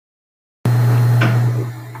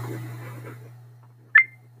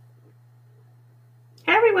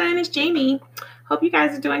everyone. It's Jamie. Hope you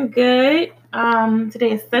guys are doing good.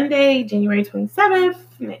 Today is Sunday, January 27th,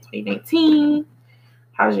 2019.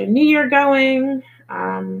 How's your new year going?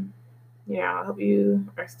 I hope you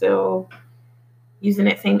are still using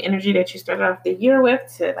that same energy that you started off the year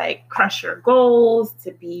with to crush your goals,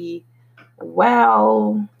 to be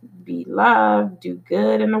well, be loved, do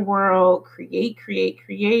good in the world, create,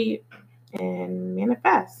 and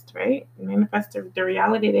manifest, right? Manifest the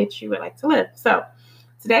reality that you would like to live. So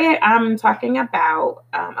today I'm talking about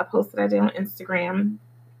a post that I did on Instagram.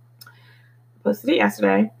 Posted it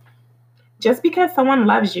yesterday. Just because someone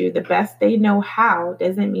loves you the best they know how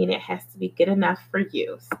doesn't mean it has to be good enough for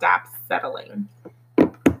you. Stop settling.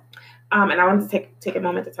 And I wanted to take a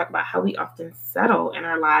moment to talk about how we often settle in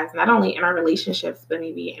our lives, not only in our relationships, but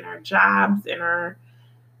maybe in our jobs, in our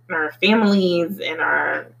families, in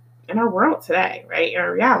our world today, right? In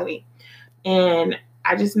our reality. And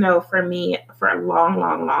I just know for me, for a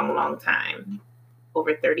long time,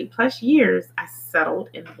 over 30 plus years, I settled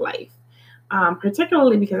in life,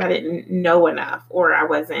 particularly because I didn't know enough, or I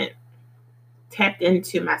wasn't tapped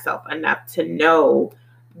into myself enough to know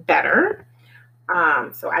better.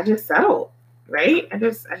 So I just settled, right? I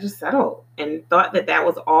just settled and thought that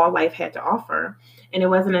was all life had to offer. And it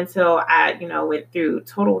wasn't until I, went through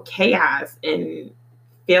total chaos and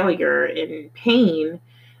failure and pain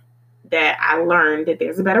that I learned that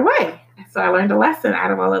there's a better way. So I learned a lesson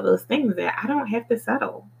out of all of those things, that I don't have to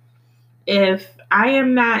settle. If I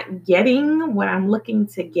am not getting what I'm looking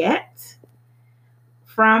to get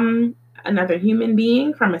from another human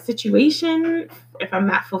being, from a situation, if I'm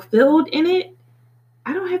not fulfilled in it,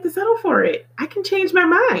 I don't have to settle for it. I can change my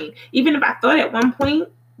mind. Even if I thought at one point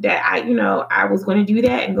that I was going to do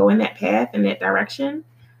that and go in that path, in that direction,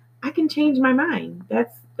 I can change my mind.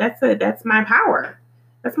 That's my power.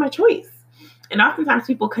 That's my choice. And oftentimes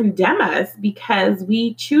people condemn us because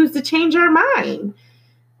we choose to change our mind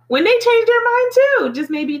when they change their mind too, just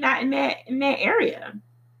maybe not in that area.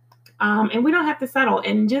 And we don't have to settle.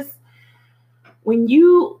 And just when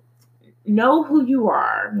you know who you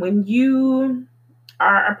are, when you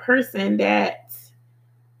are a person that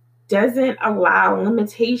doesn't allow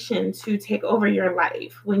limitation to take over your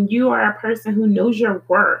life, when you are a person who knows your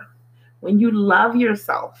worth, when you love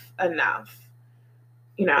yourself enough,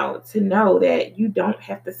 to know that you don't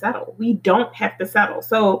have to settle. We don't have to settle.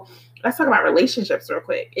 So let's talk about relationships real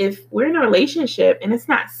quick. If we're in a relationship and it's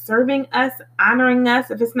not serving us, honoring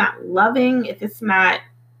us, if it's not loving, if it's not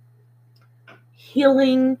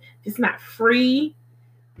healing, if it's not free,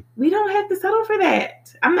 we don't have to settle for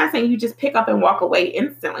that. I'm not saying you just pick up and walk away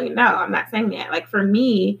instantly. No, I'm not saying that. Like for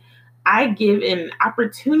me, I give an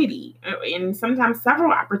opportunity, and sometimes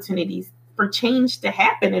several opportunities for change to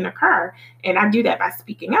happen and occur. And I do that by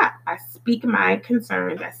speaking up. I speak my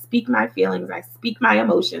concerns. I speak my feelings. I speak my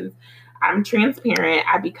emotions. I'm transparent.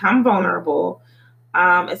 I become vulnerable,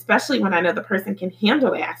 especially when I know the person can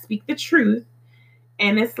handle it. I speak the truth.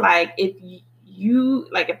 And it's like, if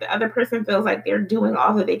the other person feels like they're doing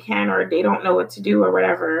all that they can, or they don't know what to do or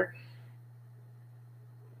whatever,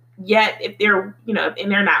 yet if they're, and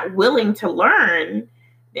they're not willing to learn,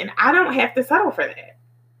 then I don't have to settle for that.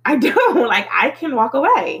 I don't. I can walk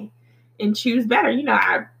away and choose better.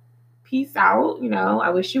 I peace out. I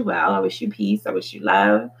wish you well. I wish you peace. I wish you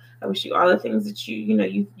love. I wish you all the things that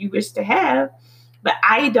you wish to have. But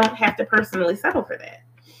I don't have to personally settle for that.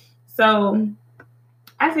 So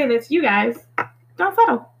I say this to you guys: don't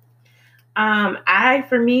settle. I,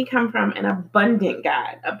 for me, come from an abundant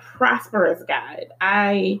God, a prosperous God.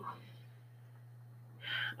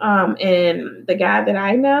 And the God that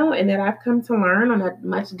I know and that I've come to learn on a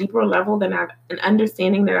much deeper level than an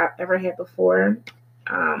understanding that I've ever had before,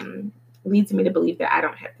 leads me to believe that I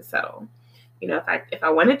don't have to settle. If I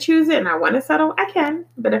want to choose it and I want to settle, I can.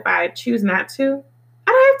 But if I choose not to,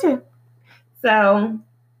 I don't have to. So,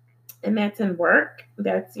 and that's in work.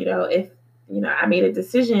 That's, if, I made a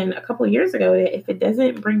decision a couple of years ago that if it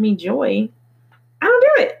doesn't bring me joy, I don't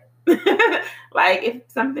do it. If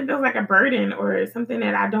something feels like a burden or something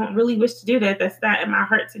that I don't really wish to do, that's not in my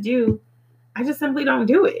heart to do, I just simply don't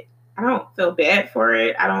do it. I don't feel bad for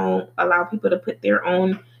it. I don't allow people to put their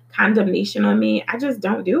own condemnation on me. I just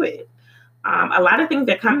don't do it. A lot of things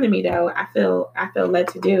that come to me, though, I feel led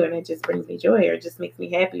to do, and it just brings me joy, or it just makes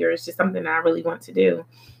me happy, or it's just something that I really want to do.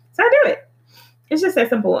 So I do it. It's just that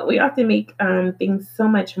simple. We often make things so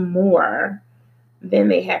much more than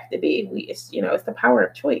they have to be. It's the power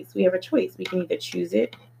of choice. We have a choice. We can either choose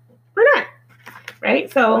it or not,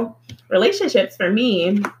 right? So relationships for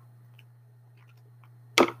me,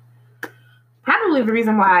 probably the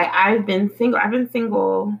reason why I've been single. I've been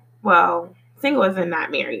single. Well, single as in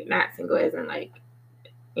not married, not single as in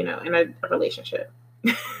in a relationship.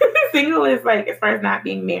 Single is like, as far as not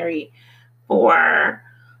being married for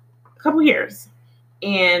a couple years.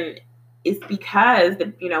 And it's because,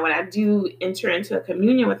 when I do enter into a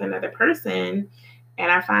communion with another person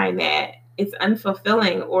and I find that it's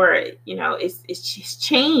unfulfilling, or, it's just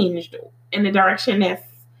changed in a direction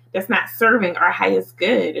that's not serving our highest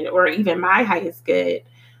good or even my highest good,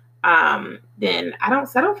 then I don't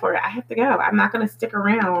settle for it. I have to go. I'm not going to stick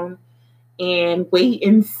around and wait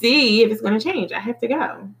and see if it's going to change. I have to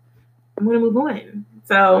go. I'm going to move on.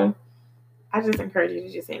 So I just encourage you to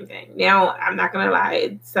do the same thing. Now, I'm not going to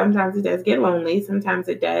lie. Sometimes it does get lonely. Sometimes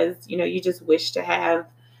it does, you just wish to have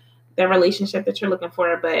the relationship that you're looking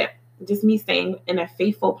for. But just me staying in a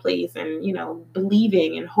faithful place and,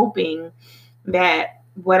 believing and hoping that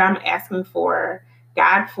what I'm asking for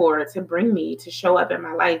God for to bring me to show up in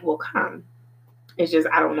my life will come. It's just,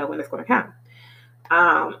 I don't know when it's going to come.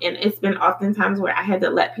 And it's been oftentimes where I had to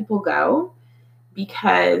let people go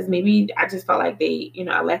because maybe I just felt like they,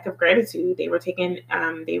 a lack of gratitude. They were taking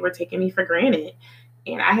me for granted,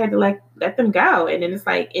 and I had to let them go. And then it's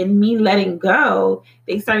like, in me letting go,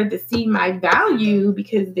 they started to see my value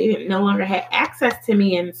because they didn't no longer have access to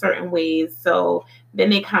me in certain ways. So then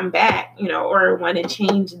they come back, or want to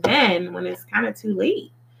change then when it's kind of too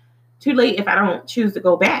late if I don't choose to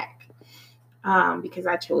go back, because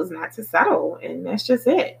I chose not to settle, and that's just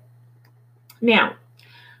it. Now,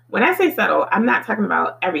 when I say settle, I'm not talking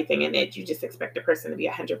about everything in it. You just expect a person to be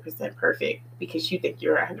 100% perfect because you think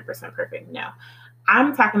you're 100% perfect. No,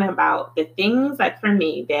 I'm talking about the things, like, for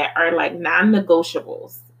me, that are like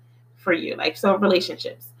non-negotiables for you. Like, so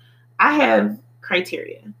relationships, I have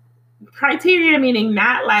criteria meaning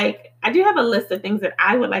not like, I do have a list of things that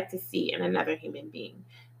I would like to see in another human being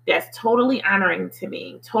that's totally honoring to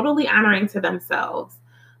me, totally honoring to themselves,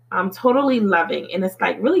 totally loving. And it's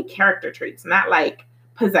like really character traits, not like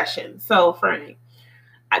possession. So for me,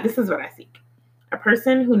 this is what I seek: a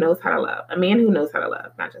person who knows how to love, a man who knows how to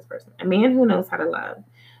love, not just person, a man who knows how to love,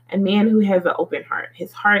 a man who has an open heart.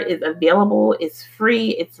 His heart is available, it's free,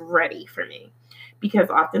 it's ready for me. Because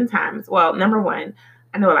oftentimes, well, number one,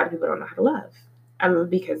 I know a lot of people don't know how to love,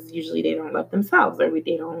 because usually they don't love themselves, or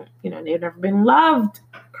they don't, they've never been loved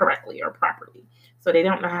correctly or properly. So they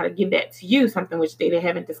don't know how to give that to you, something which they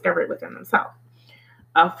haven't discovered within themselves.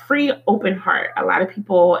 A free, open heart. A lot of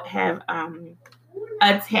people have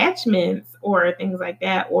attachments or things like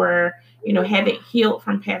that, or, haven't healed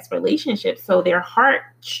from past relationships. So their heart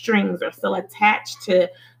strings are still attached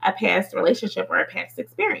to a past relationship or a past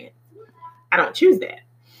experience. I don't choose that.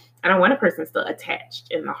 I don't want a person still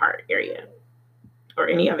attached in the heart area or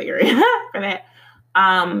any other area for that.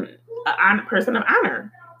 A person of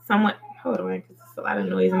honor. Someone, hold on, because there's a lot of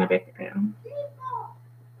noise in the background.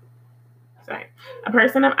 Sorry. A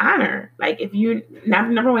person of honor. Like, if you,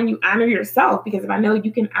 number one, you honor yourself, because if I know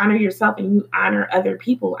you can honor yourself and you honor other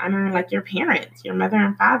people, honoring like your parents, your mother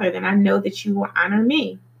and father, then I know that you will honor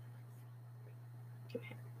me.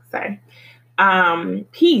 Sorry.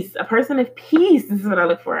 Peace. A person of peace. This is what I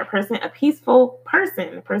look for. A peaceful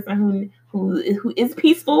person. A person who is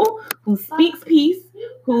peaceful, who speaks peace,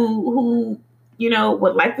 who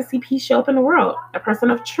would like to see peace show up in the world. A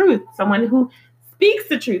person of truth. Someone who speaks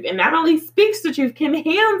the truth, and not only speaks the truth, can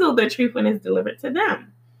handle the truth when it's delivered to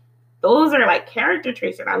them. Those are like character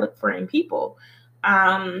traits that I look for in people.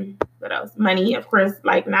 What else? Money, of course,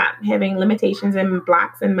 like not having limitations and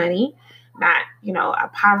blocks in money, not, a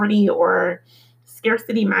poverty or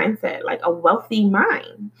scarcity mindset, like a wealthy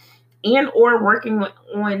mind, and or working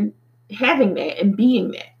on having that and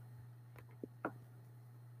being that.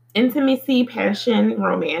 Intimacy, passion,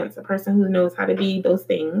 romance, a person who knows how to be those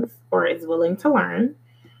things or is willing to learn.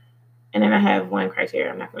 And then I have one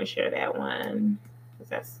criteria. I'm not going to share that one because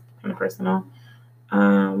that's kind of personal.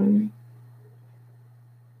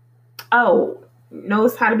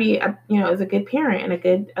 Knows how to be, is a good parent and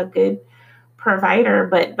a good provider,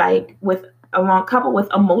 but like coupled with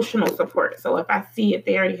emotional support. So if I see, if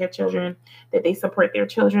they already have children, that they support their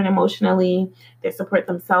children emotionally, they support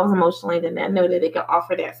themselves emotionally, then I know that they can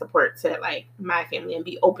offer that support to like my family and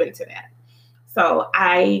be open to that. So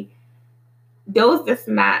was that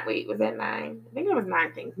 9? I think it was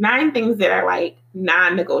 9 things. 9 things that are like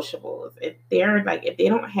non-negotiables. If they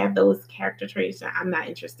don't have those character traits, I'm not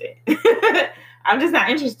interested. I'm just not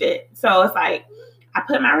interested. So it's like, I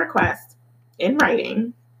put my request in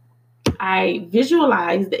writing. I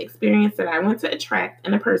visualize the experience that I want to attract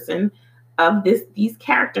in a person of these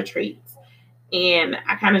character traits. And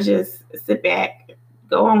I kind of just sit back,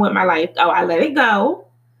 go on with my life. I let it go.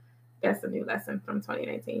 That's a new lesson from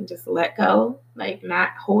 2019. Just let go, like not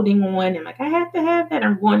holding on and like, I have to have that.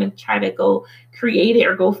 I'm going to try to go create it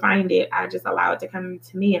or go find it. I just allow it to come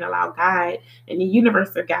to me and allow God and the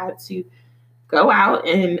universe or God to go out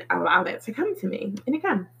and allow that to come to me. And it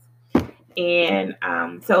comes. And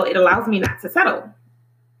so it allows me not to settle.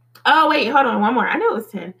 Oh, wait, hold on. One more. I know it was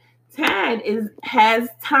 10. 10 has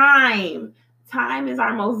time. Time is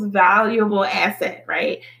our most valuable asset,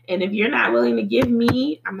 right? And if you're not willing to give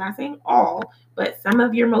me, I'm not saying all, but some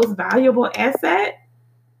of your most valuable asset,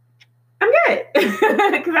 I'm good.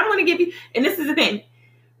 Because I'm going to give you, and this is the thing,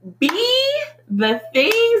 be the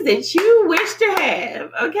things that you wish to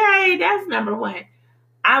have. Okay, that's number one.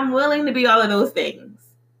 I'm willing to be all of those things.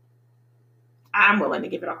 I'm willing to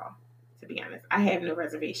give it all, to be honest. I have no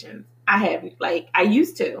reservations. I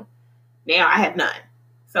used to. Now I have none.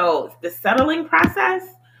 So the settling process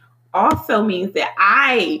also means that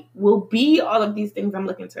I will be all of these things I'm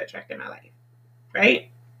looking to attract in my life, right?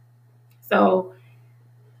 So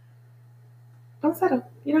don't settle.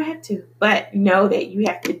 You don't have to. But know that you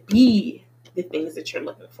have to be the things that you're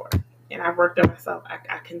looking for. And I've worked on myself.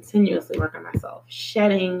 I continuously work on myself.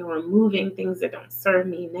 Shedding, removing things that don't serve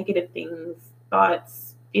me, negative things,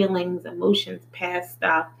 thoughts, feelings, emotions, past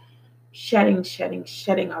stuff. Shedding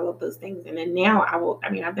all of those things. And then now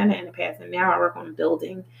I've done it in the past, and now I work on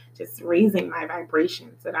building, just raising my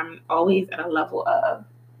vibrations, that I'm always at a level of,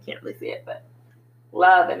 can't really see it, but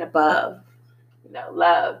love and above,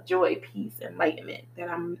 love, joy, peace, enlightenment, that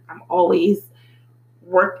I'm always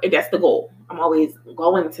that's the goal. I'm always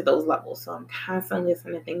going to those levels. So I'm constantly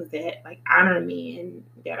listening to things that like honor me and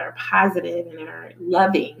that are positive and that are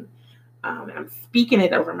loving. And I'm speaking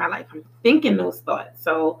it over my life. I'm thinking those thoughts.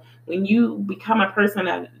 So when you become a person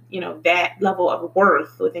of, that level of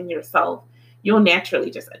worth within yourself, you'll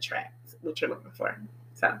naturally just attract what you're looking for.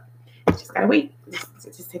 So you just gotta wait. It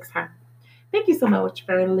just takes time. Thank you so much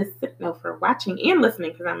for watching and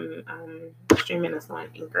listening, because I'm streaming this on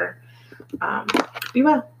Anchor. Be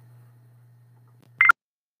well.